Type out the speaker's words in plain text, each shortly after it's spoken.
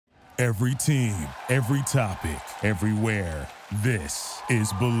Every team, every topic, everywhere. This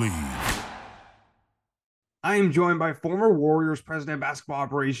is Believe. I am joined by former Warriors president of basketball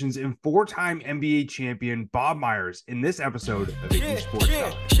operations and four-time NBA champion Bob Myers in this episode of Iggy Sports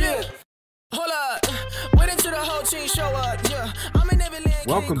Talk. Hold up. Wait until the whole team show up. Yeah. I'm in Neverland.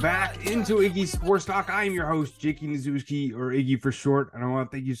 Welcome back into Iggy Sports Talk. I am your host, Jakey Nizuski, or Iggy for short. And I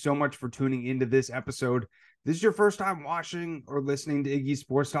want to thank you so much for tuning into this episode. This is your first time watching or listening to Iggy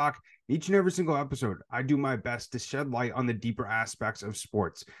Sports Talk. Each and every single episode, I do my best to shed light on the deeper aspects of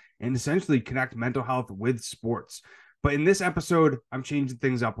sports and essentially connect mental health with sports. But in this episode, I'm changing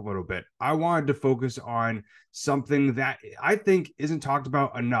things up a little bit. I wanted to focus on something that I think isn't talked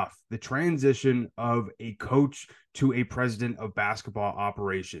about enough, the transition of a coach to a president of basketball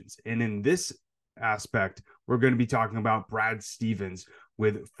operations. And in this aspect, we're going to be talking about Brad Stevens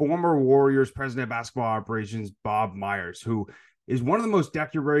with former Warriors president of basketball operations, Bob Myers, who is one of the most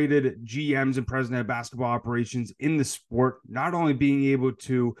decorated GMs and president of basketball operations in the sport, not only being able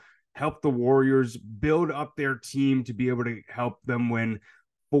to help the Warriors build up their team to be able to help them win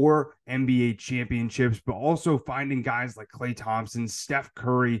 4 NBA championships, but also finding guys like Klay Thompson, Steph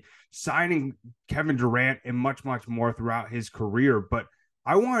Curry, signing Kevin Durant, and much, much more throughout his career. But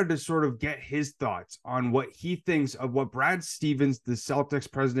I wanted to sort of get his thoughts on what he thinks of what Brad Stevens, the Celtics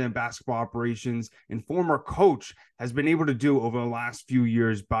president of basketball operations and former coach, has been able to do over the last few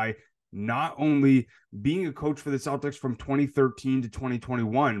years by not only being a coach for the Celtics from 2013 to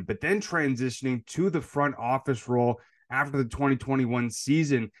 2021, but then transitioning to the front office role after the 2021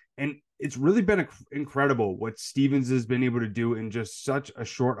 season. And it's really been incredible what Stevens has been able to do in just such a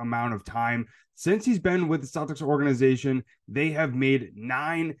short amount of time. Since he's been with the Celtics organization, they have made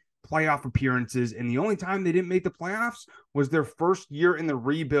 9 playoff appearances, and the only time they didn't make the playoffs was their first year in the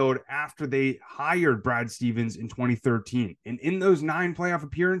rebuild after they hired Brad Stevens in 2013. And in those 9 playoff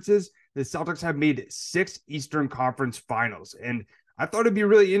appearances, the Celtics have made 6 Eastern Conference Finals. And I thought it'd be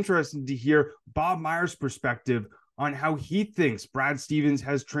really interesting to hear Bob Myers' perspective on how he thinks Brad Stevens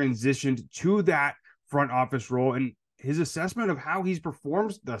has transitioned to that front office role and his assessment of how he's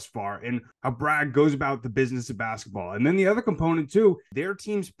performed thus far and how Brad goes about the business of basketball. And then the other component too, their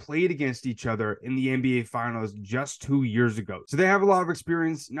teams played against each other in the NBA Finals just 2 years ago. So they have a lot of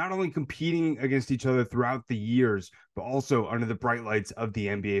experience, not only competing against each other throughout the years, but also under the bright lights of the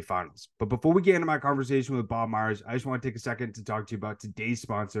NBA Finals. But before we get into my conversation with Bob Myers, I just want to take a second to talk to you about today's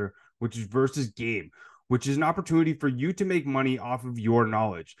sponsor, which is Versus Game, which is an opportunity for you to make money off of your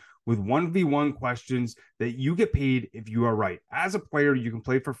knowledge with 1v1 questions that you get paid if you are right. As a player, you can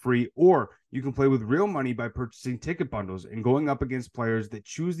play for free, or you can play with real money by purchasing ticket bundles and going up against players that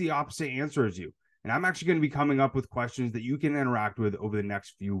choose the opposite answer as you. And I'm actually going to be coming up with questions that you can interact with over the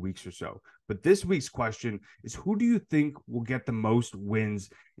next few weeks or so. But this week's question is, who do you think will get the most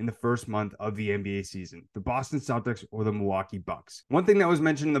wins in the first month of the NBA season? The Boston Celtics or the Milwaukee Bucks? One thing that was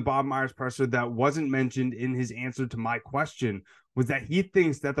mentioned in the Bob Myers presser that wasn't mentioned in his answer to my question was that he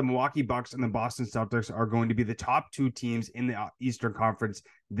thinks that the Milwaukee Bucks and the Boston Celtics are going to be the top 2 teams in the Eastern Conference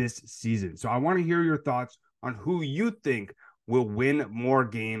this season. So I want to hear your thoughts on who you think will win more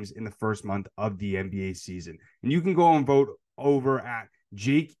games in the first month of the NBA season. And you can go and vote over at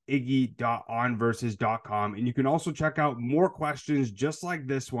jakeiggy.onversus.com. And you can also check out more questions just like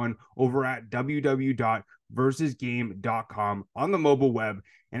this one over at www.versusgame.com on the mobile web.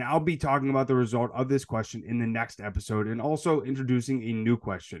 And I'll be talking about the result of this question in the next episode and also introducing a new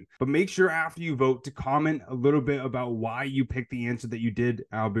question. But make sure after you vote to comment a little bit about why you picked the answer that you did.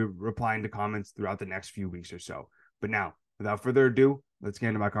 I'll be replying to comments throughout the next few weeks or so. But now, without further ado, let's get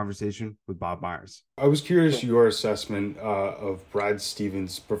into my conversation with Bob Myers. I was curious your assessment of Brad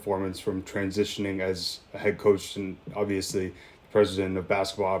Stevens' performance from transitioning as a head coach and obviously president of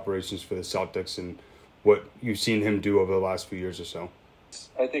basketball operations for the Celtics and what you've seen him do over the last few years or so.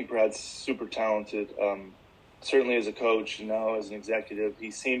 I think Brad's super talented. Certainly as a coach and now as an executive,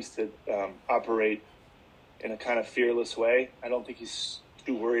 he seems to operate in a kind of fearless way. I don't think he's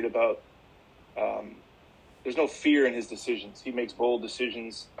too worried about there's no fear in his decisions. He makes bold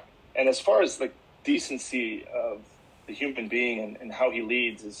decisions. And as far as the decency of the human being and how he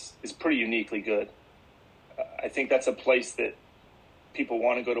leads is pretty uniquely good. I think that's a place that people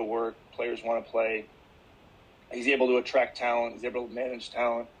want to go to work, players want to play. He's able to attract talent. He's able to manage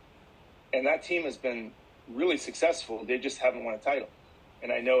talent. And that team has been really successful. They just haven't won a title.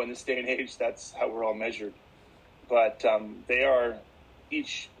 And I know in this day and age, that's how we're all measured. But they are,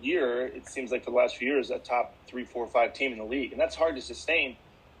 each year, it seems like the last few years, a top 3, 4, 5 team in the league. And that's hard to sustain.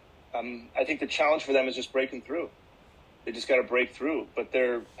 I think the challenge for them is just breaking through. They just got to break through. But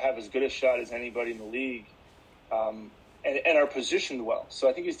they have as good a shot as anybody in the league and are positioned well. So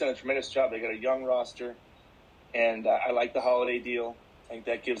I think he's done a tremendous job. They got a young roster, and I like the Holiday deal. I think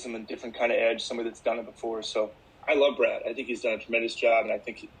that gives them a different kind of edge, somebody that's done it before. So I love Brad. I think he's done a tremendous job, and I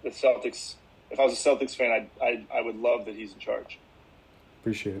think the Celtics, if I was a Celtics fan, I would love that he's in charge.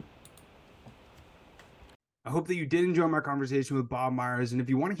 Appreciate it. I hope that you did enjoy my conversation with Bob Myers. And if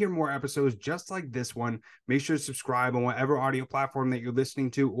you want to hear more episodes just like this one, make sure to subscribe on whatever audio platform that you're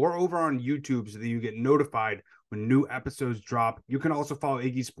listening to or over on YouTube so that you get notified when new episodes drop. You can also follow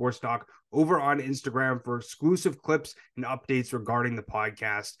Iggy Sports Talk over on Instagram for exclusive clips and updates regarding the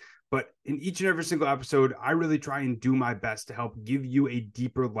podcast. But in each and every single episode, I really try and do my best to help give you a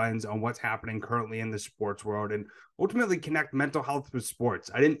deeper lens on what's happening currently in the sports world and ultimately connect mental health with sports.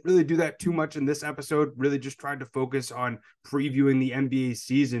 I didn't really do that too much in this episode, really just tried to focus on previewing the NBA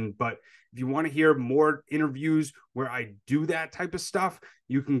season. But if you want to hear more interviews where I do that type of stuff,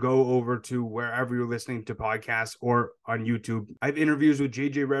 you can go over to wherever you're listening to podcasts or on YouTube. I have interviews with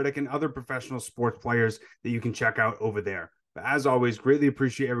JJ Redick and other professional sports players that you can check out over there. But as always, greatly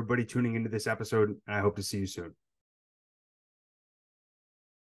appreciate everybody tuning into this episode, and I hope to see you soon.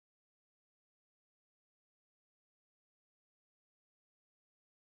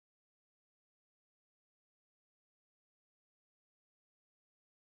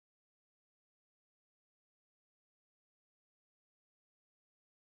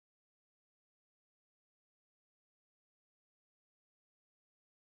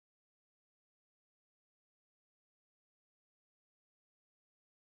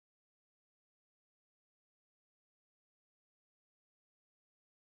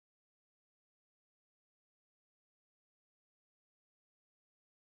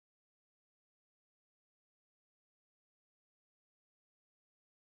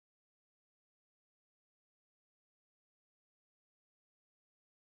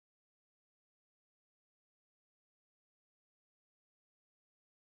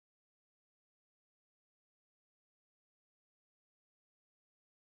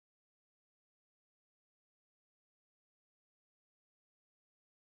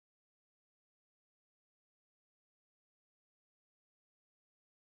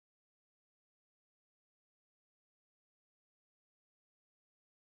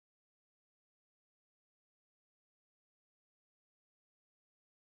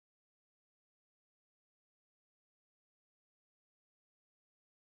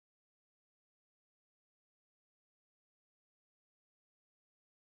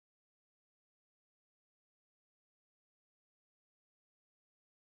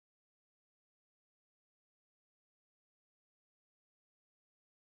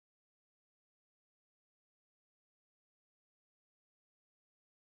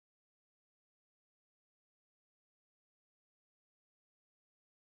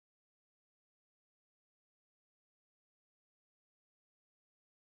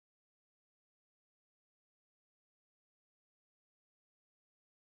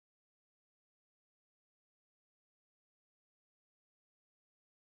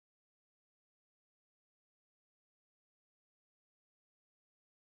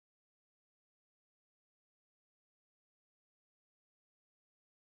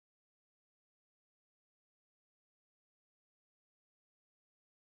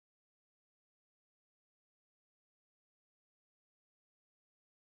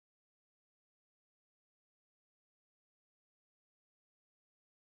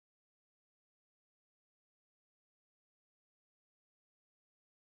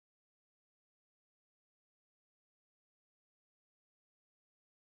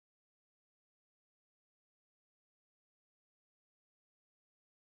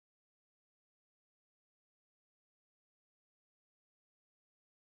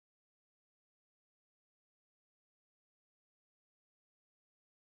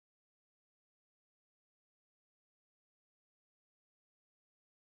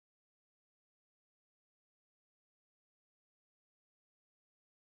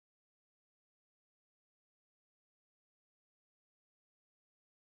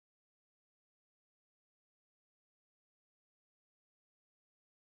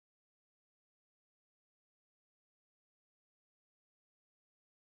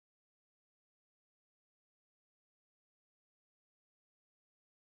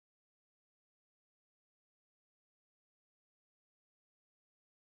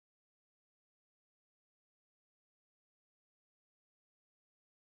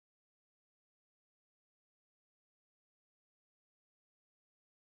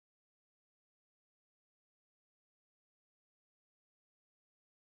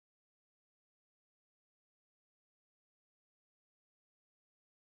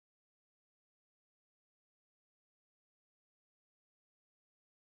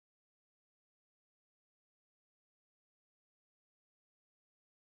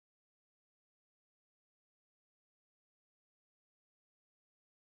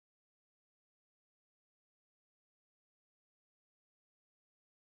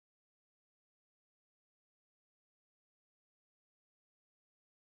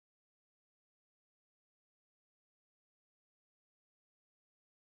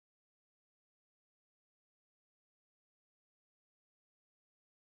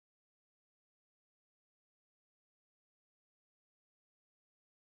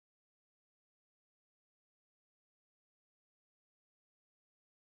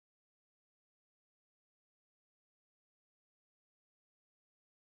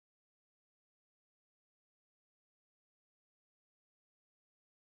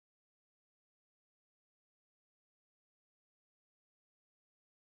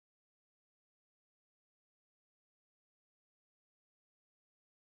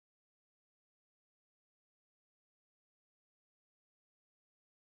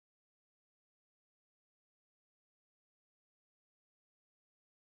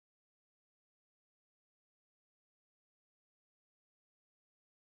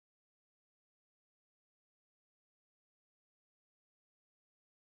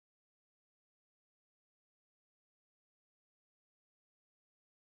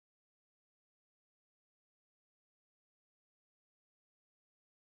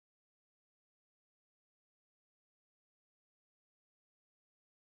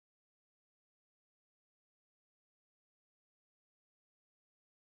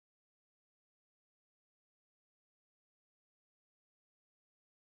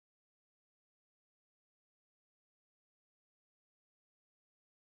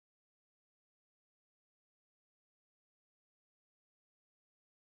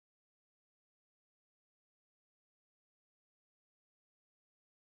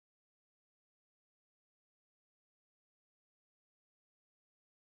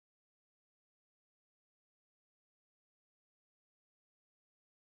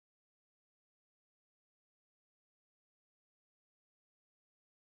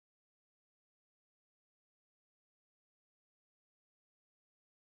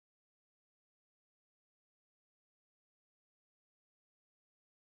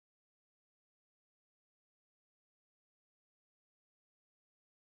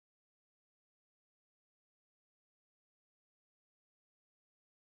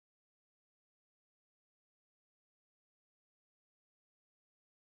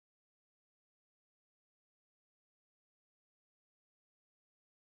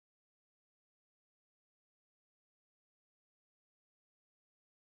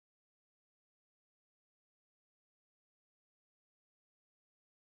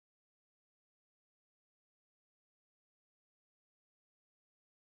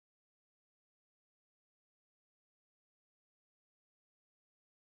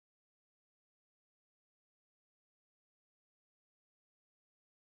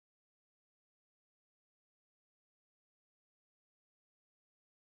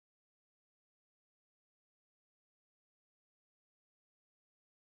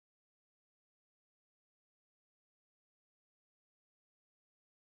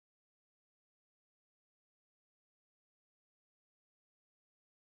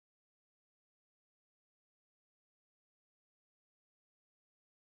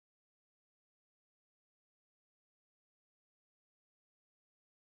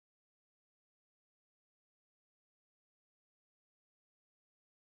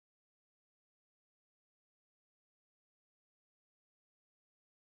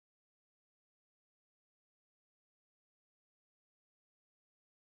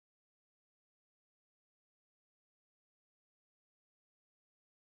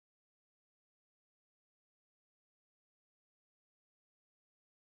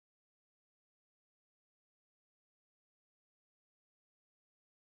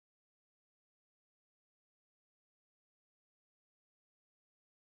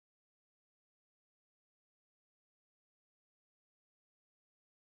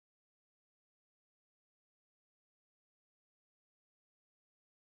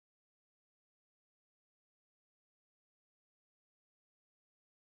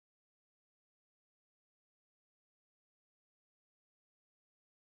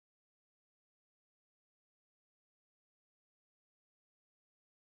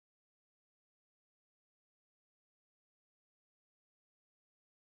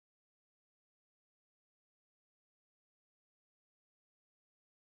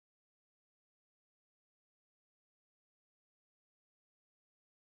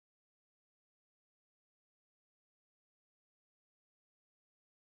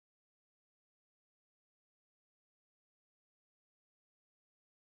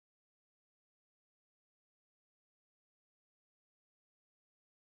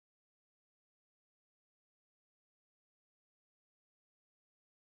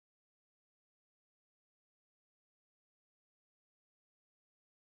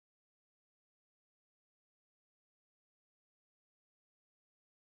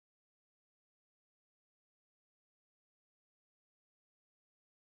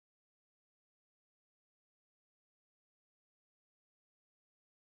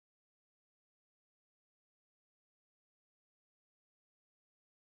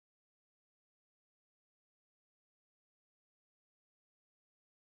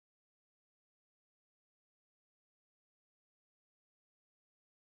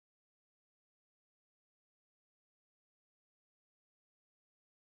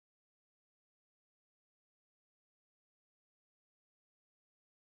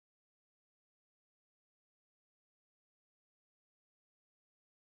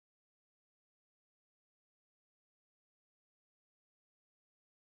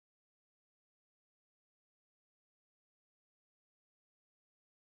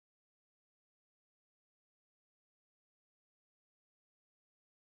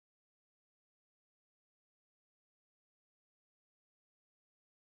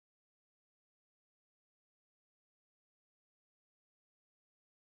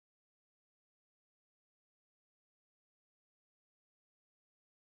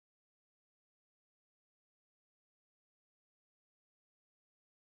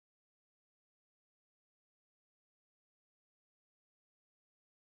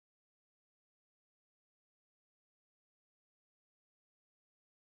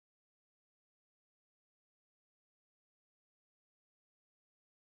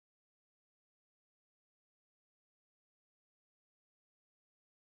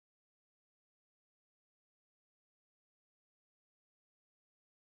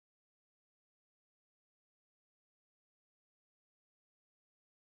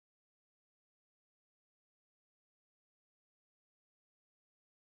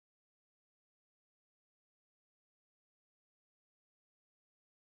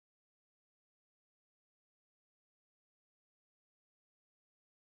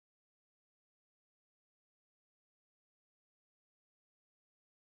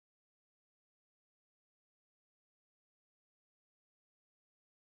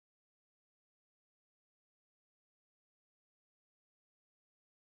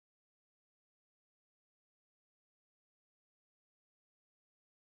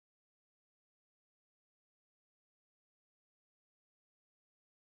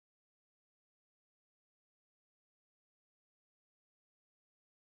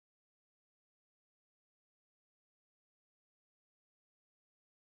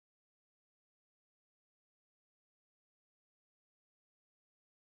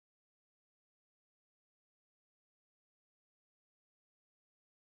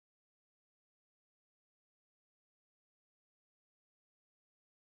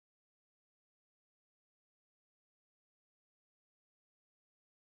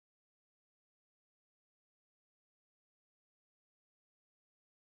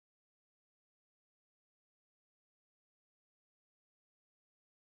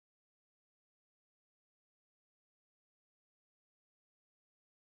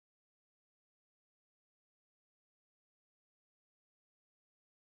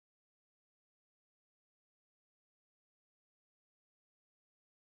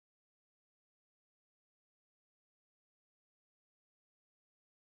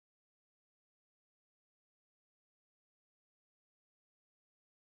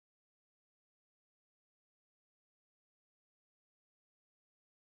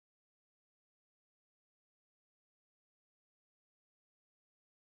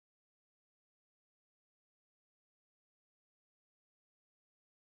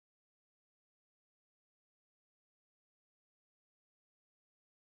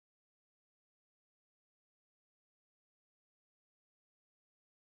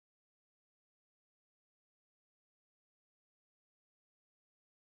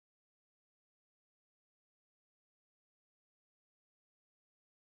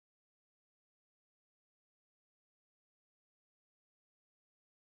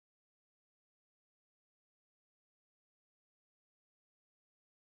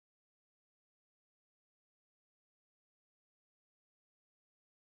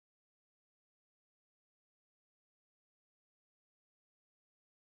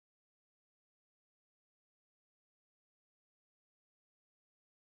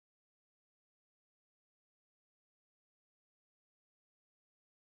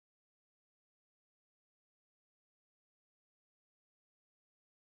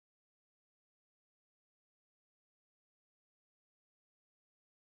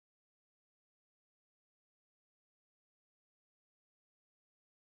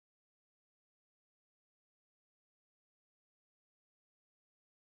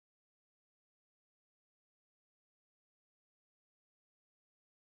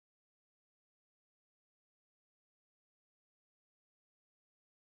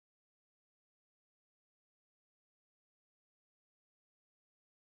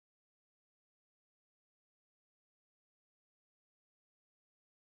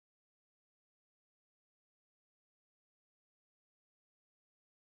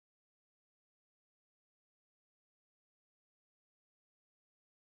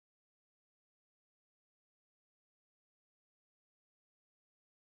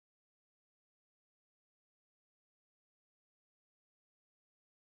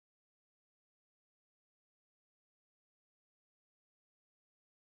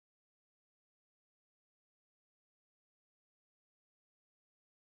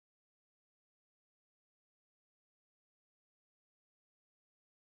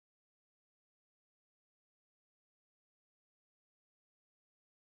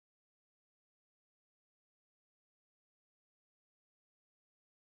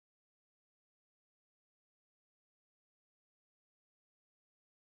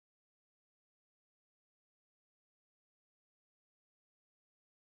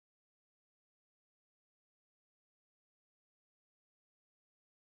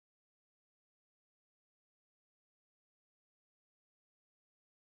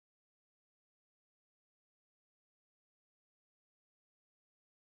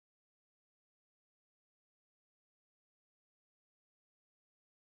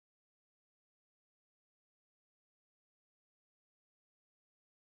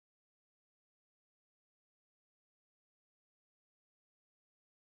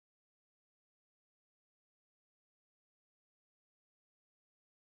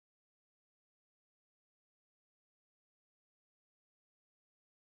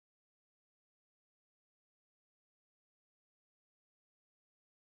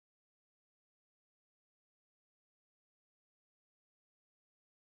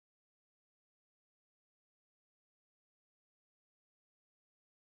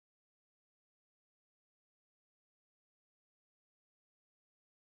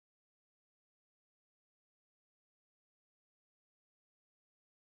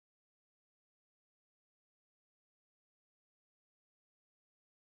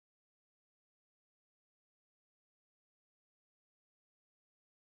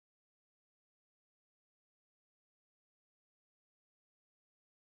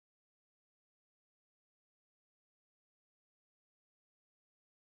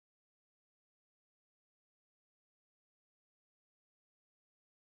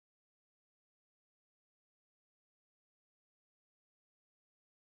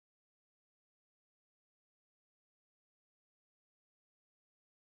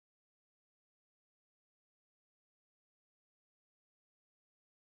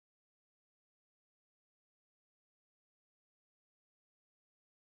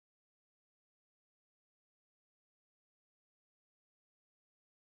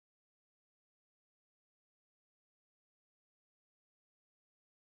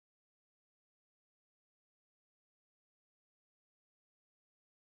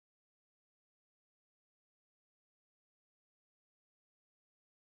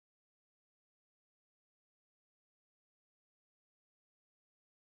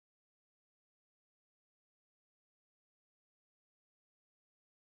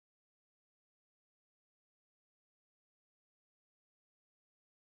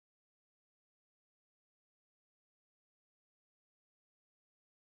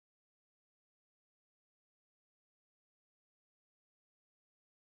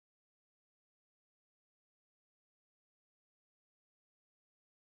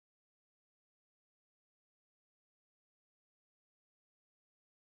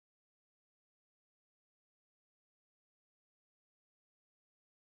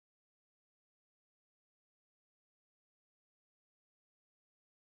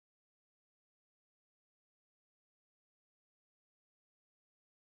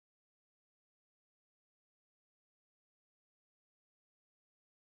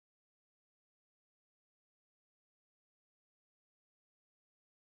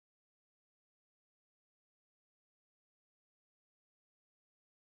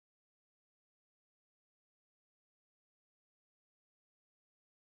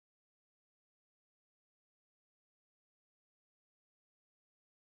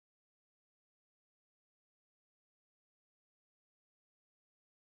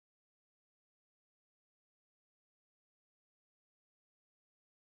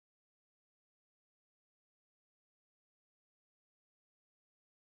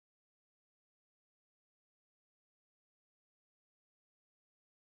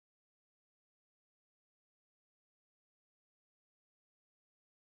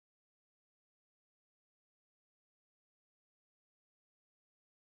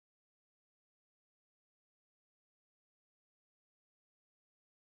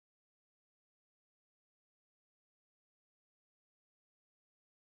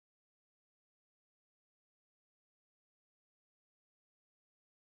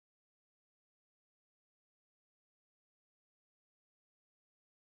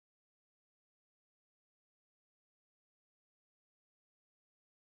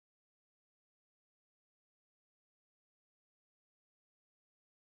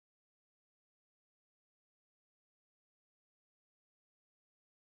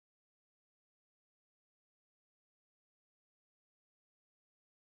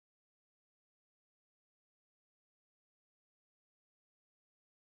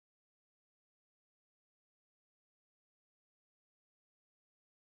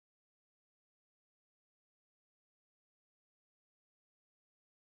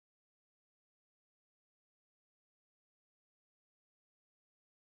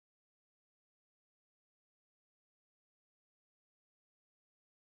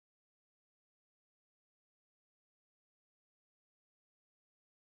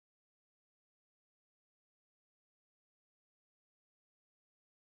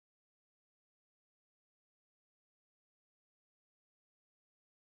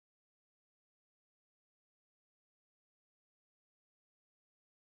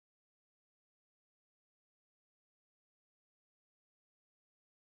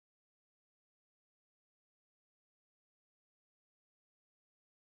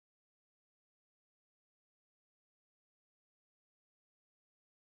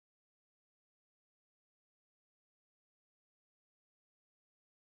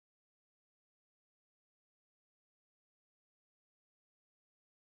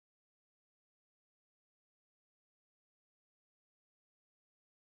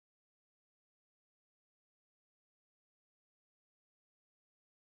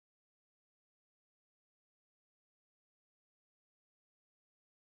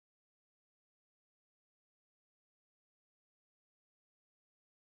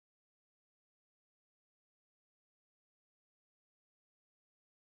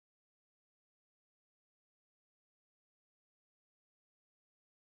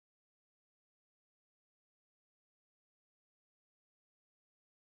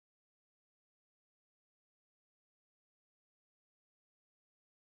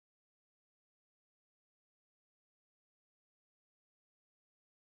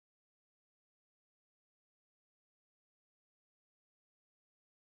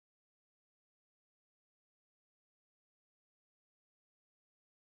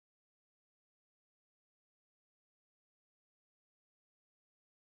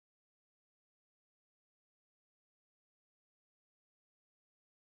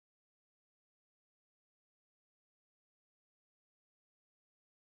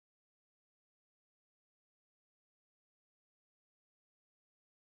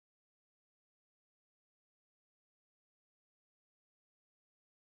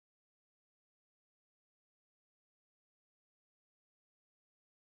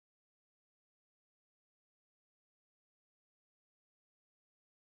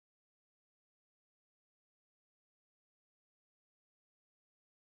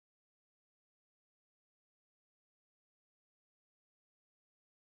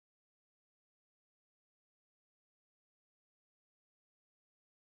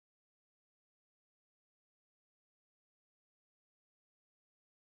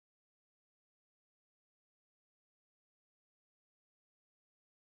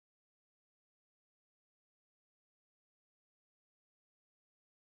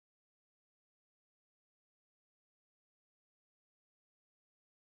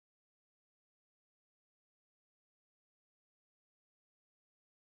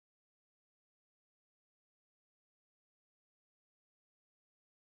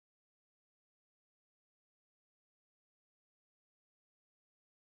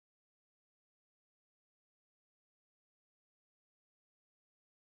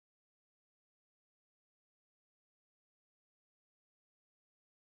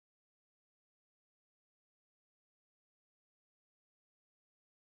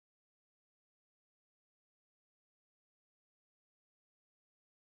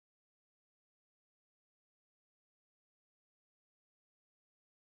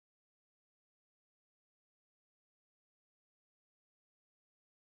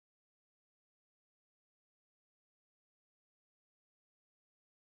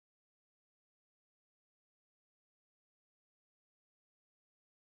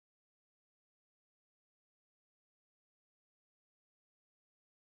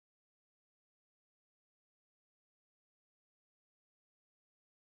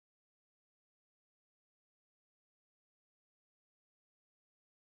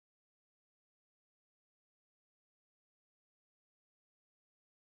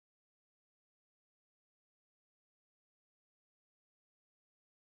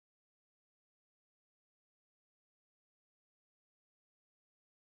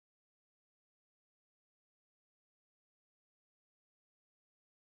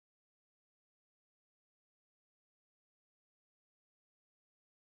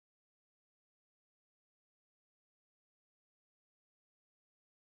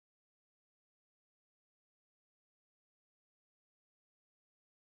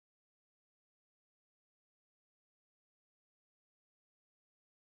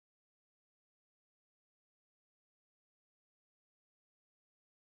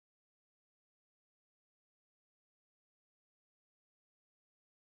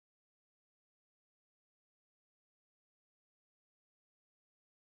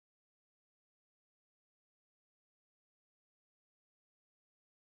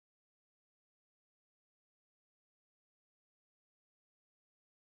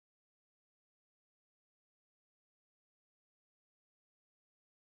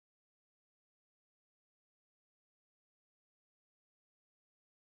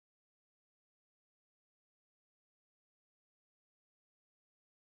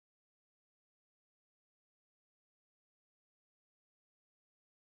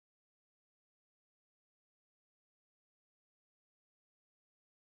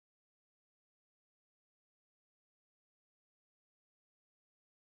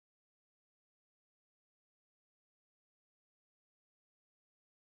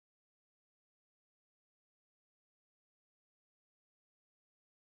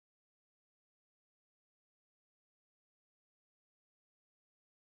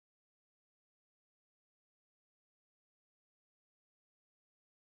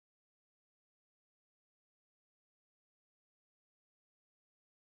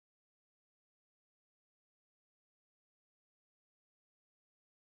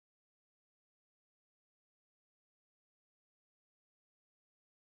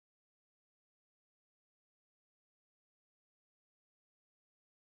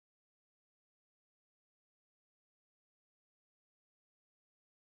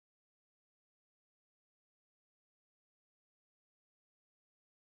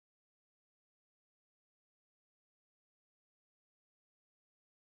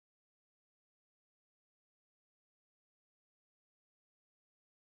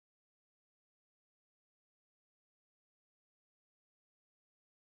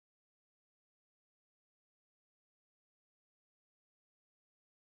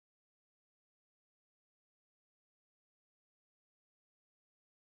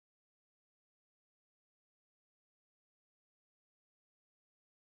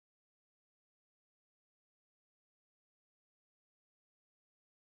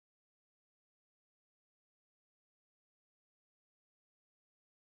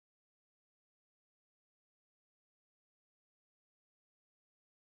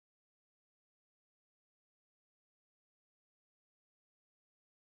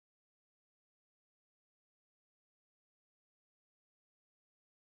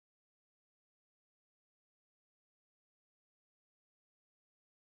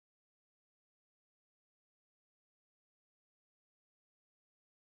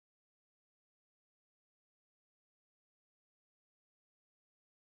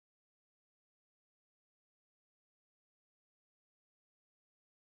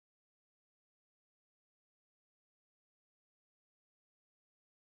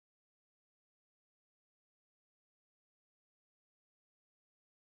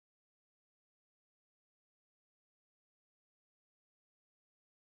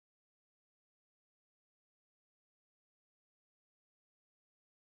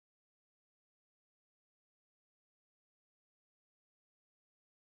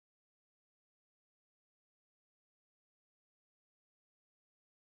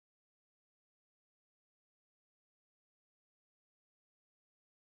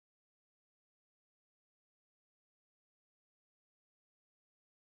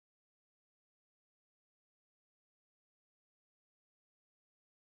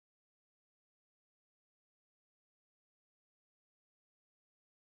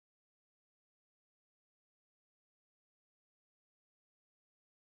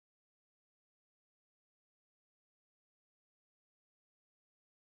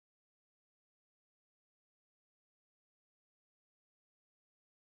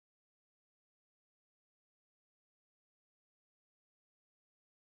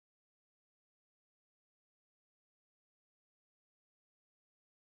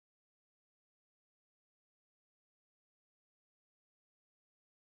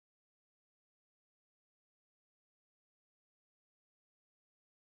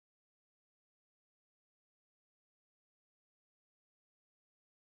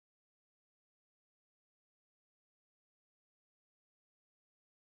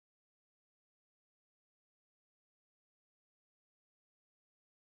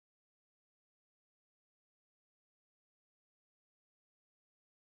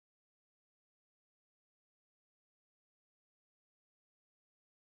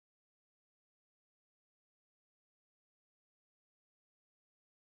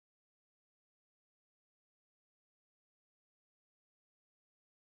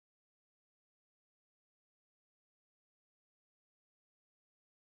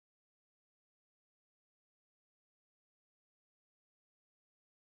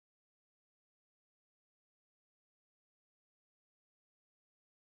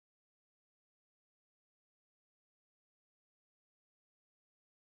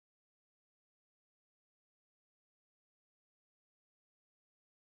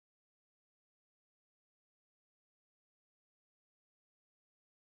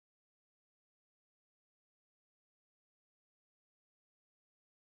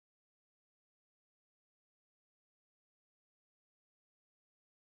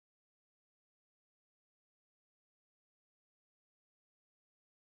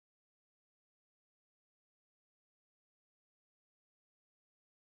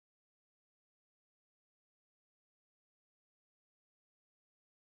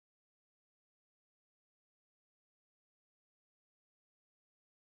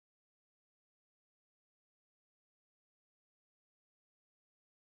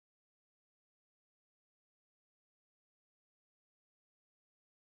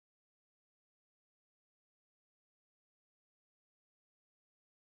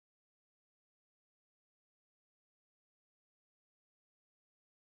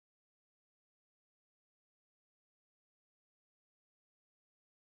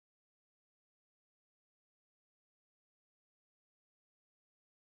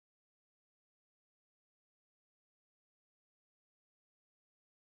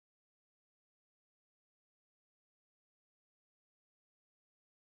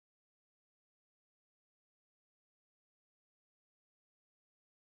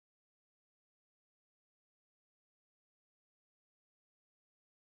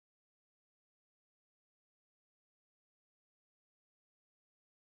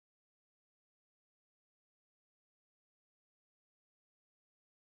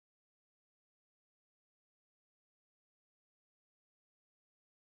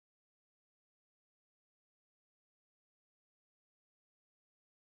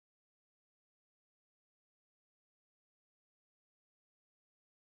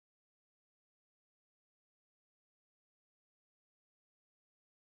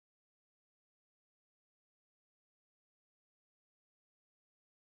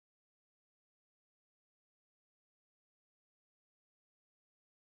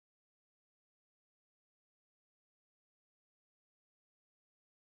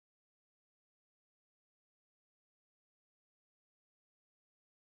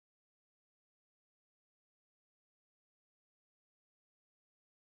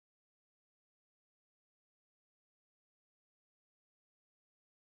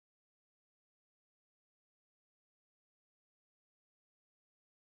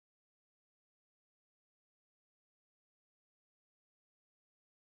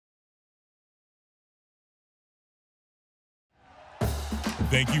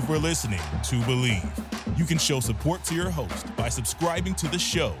 Thank you for listening to Believe. You can show support to your host by subscribing to the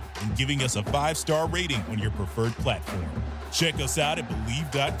show and giving us a 5-star rating on your preferred platform. Check us out at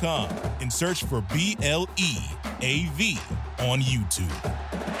Believe.com and search for BLEAV on YouTube.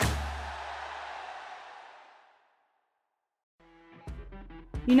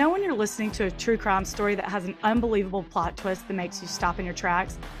 You know when you're listening to a true crime story that has an unbelievable plot twist that makes you stop in your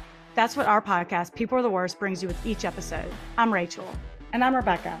tracks? That's what our podcast, People Are the Worst, brings you with each episode. I'm Rachel. And I'm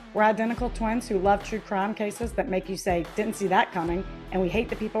Rebecca. We're identical twins who love true crime cases that make you say, didn't see that coming, and we hate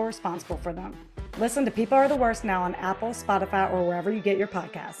the people responsible for them. Listen to People Are the Worst now on Apple, Spotify, or wherever you get your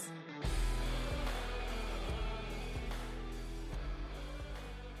podcasts.